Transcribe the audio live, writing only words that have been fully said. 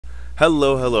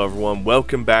Hello everyone,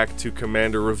 welcome back to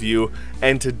Commander Review,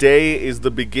 and today is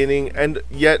the beginning and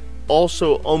yet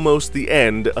also almost the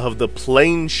end of the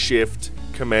Plane Shift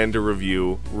Commander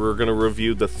Review. We're going to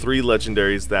review the 3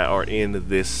 legendaries that are in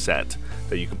this set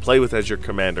that you can play with as your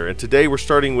commander, and today we're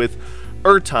starting with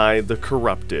Ertai the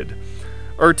Corrupted.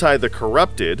 Ertai the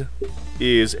Corrupted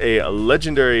is a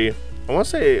legendary, I want to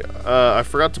say, I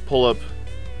forgot to pull up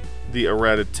the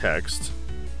errata text,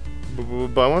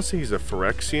 but I want to say he's a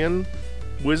Phyrexian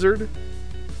wizard.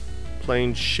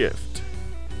 Plane Shift.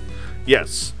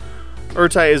 Yes.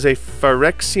 Ertai is a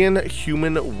Phyrexian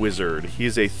human wizard. He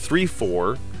is a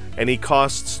 3/4, and he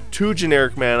costs 2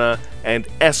 generic mana and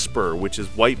Esper, which is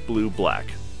white, blue, black.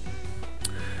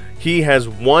 He has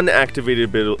 1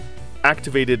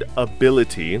 activated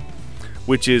ability,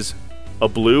 which is a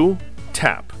blue,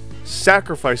 tap,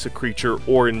 sacrifice a creature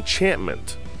or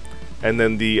enchantment. And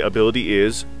then the ability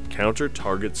is counter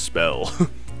target spell.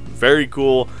 Very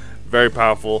cool, very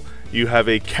powerful. You have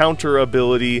a counter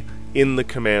ability in the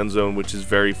command zone, which is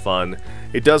very fun.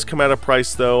 It does come at a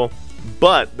price though,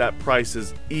 but that price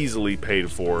is easily paid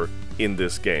for in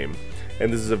this game.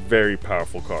 And this is a very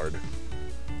powerful card.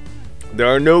 There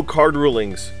are no card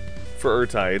rulings for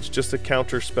Ertai, it's just a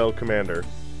counter spell commander.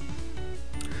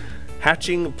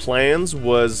 Hatching Plans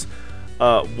was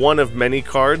one of many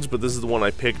cards, but this is the one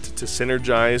I picked to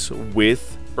synergize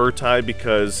with Ertai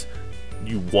because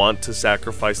you want to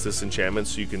sacrifice this enchantment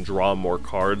so you can draw more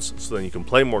cards, so then you can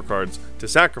play more cards to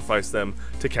sacrifice them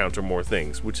to counter more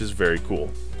things, which is very cool.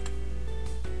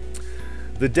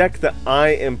 The deck that I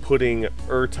am putting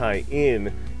Ertai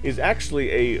in is actually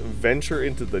a Venture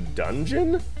into the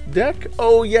Dungeon deck.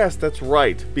 Oh yes, that's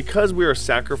right. Because we are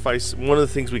one of the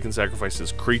things we can sacrifice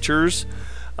is creatures.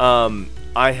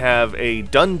 I have a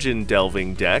dungeon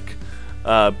delving deck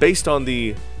based on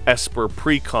the Esper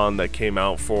Precon that came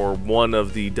out for one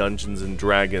of the Dungeons and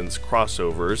Dragons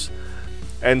crossovers.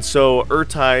 And so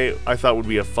Ertai I thought would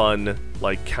be a fun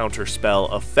like counter spell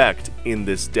effect in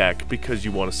this deck because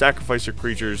you want to sacrifice your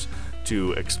creatures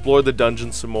to explore the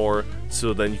dungeon some more,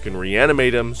 so then you can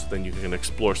reanimate them, so then you can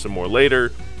explore some more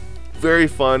later. Very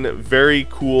fun, very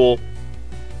cool,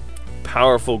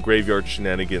 powerful graveyard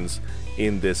shenanigans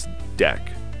in this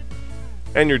deck.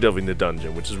 And you're delving the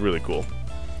dungeon, which is really cool.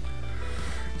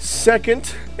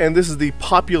 Second, and this is the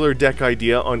popular deck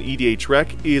idea on EDH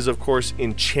Rec, is of course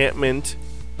enchantment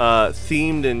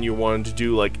themed, and you wanted to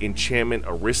do like enchantment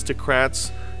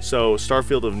aristocrats. So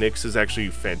Starfield of Nyx is actually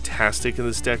fantastic in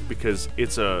this deck because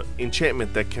it's a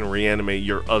enchantment that can reanimate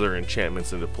your other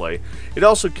enchantments into play. It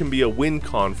also can be a win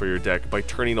con for your deck by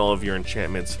turning all of your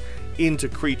enchantments into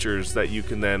creatures that you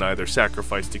can then either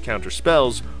sacrifice to counter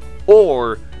spells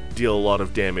or deal a lot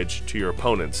of damage to your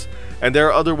opponents. And there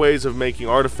are other ways of making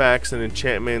artifacts and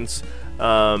enchantments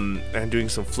and doing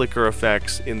some flicker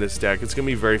effects in this deck. It's going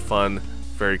to be very fun,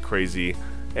 very crazy,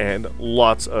 and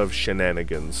lots of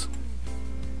shenanigans.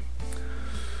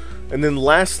 And then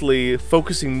lastly,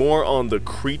 focusing more on the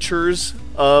creatures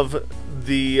of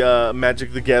the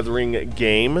Magic the Gathering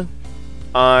game,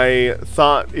 I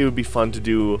thought it would be fun to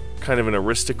do kind of an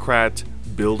aristocrat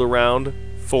build-around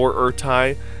for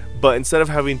Ertai, but instead of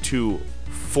having to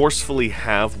forcefully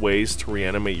have ways to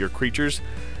reanimate your creatures,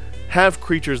 have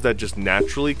creatures that just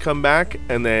naturally come back,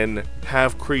 and then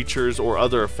have creatures or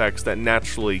other effects that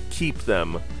naturally keep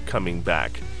them coming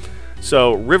back.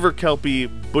 So River Kelpie,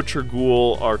 Butcher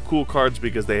Ghoul are cool cards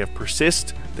because they have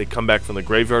Persist. They come back from the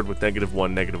graveyard with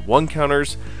 -1/-1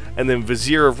 counters, and then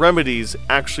Vizier of Remedies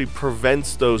actually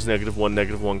prevents those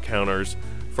 -1/-1 counters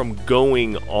from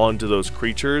going onto those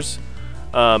creatures.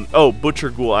 Butcher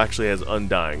Ghoul actually has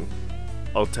Undying.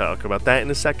 I'll talk about that in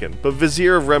a second. But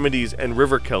Vizier of Remedies and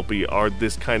River Kelpie are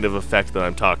this kind of effect that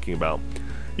I'm talking about.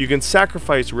 You can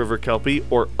sacrifice River Kelpie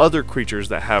or other creatures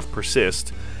that have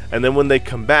Persist, and then when they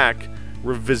come back,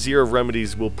 Vizier of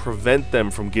Remedies will prevent them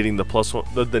from getting the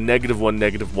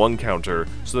 -1/-1 counter,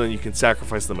 so then you can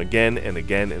sacrifice them again and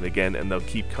again and again, and they'll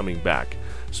keep coming back.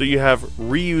 So you have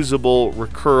reusable,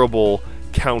 recurable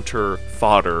counter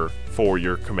fodder for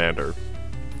your commander.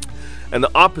 And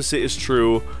the opposite is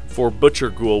true for Butcher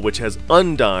Ghoul, which has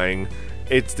Undying.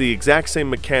 It's the exact same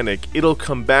mechanic. It'll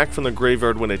come back from the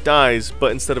graveyard when it dies,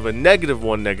 but instead of a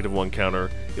 -1/-1 counter,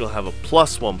 it'll have a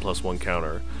 +1/+1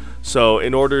 counter. So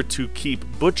in order to keep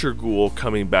Butcher Ghoul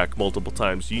coming back multiple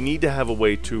times, you need to have a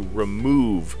way to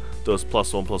remove those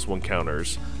 +1/+1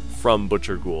 counters from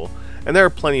Butcher Ghoul. And there are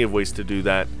plenty of ways to do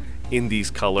that in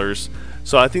these colors.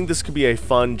 So I think this could be a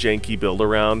fun, janky build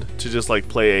around to just like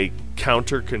play a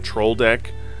counter control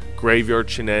deck, graveyard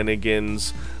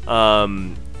shenanigans,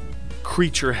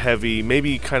 creature heavy,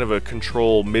 maybe kind of a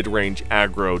control mid-range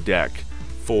aggro deck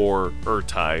for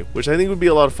Ertai, which I think would be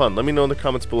a lot of fun. Let me know in the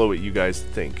comments below what you guys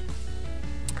think.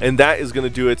 And that is going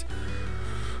to do it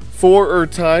for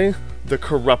Ertai, the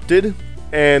Corrupted,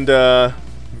 and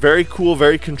very cool,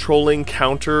 very controlling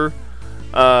counter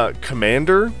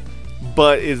commander,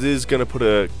 but it is going to put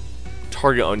a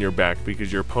target on your back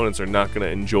because your opponents are not going to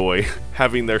enjoy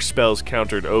having their spells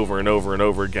countered over and over and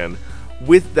over again.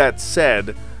 With that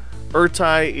said,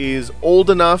 Ertai is old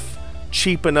enough,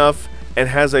 cheap enough, and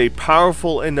has a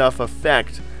powerful enough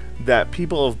effect that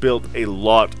people have built a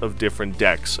lot of different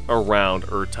decks around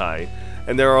Ertai.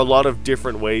 And there are a lot of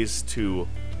different ways to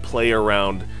play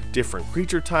around different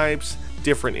creature types,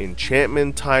 different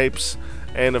enchantment types,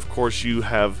 and of course you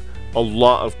have a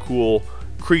lot of cool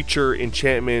creature,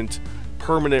 enchantment,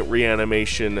 permanent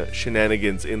reanimation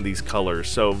shenanigans in these colors.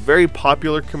 So very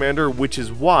popular commander, which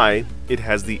is why it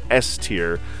has the S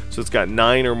tier. So it's got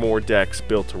 9 or more decks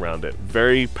built around it.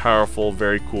 Very powerful,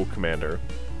 very cool commander.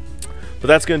 But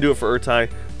that's going to do it for Ertai.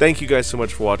 Thank you guys so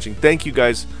much for watching. Thank you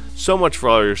guys so much for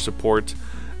all your support.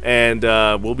 And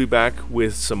we'll be back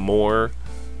with some more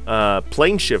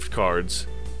plane shift cards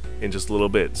in just a little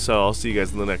bit. So I'll see you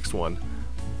guys in the next one.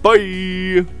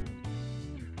 Bye!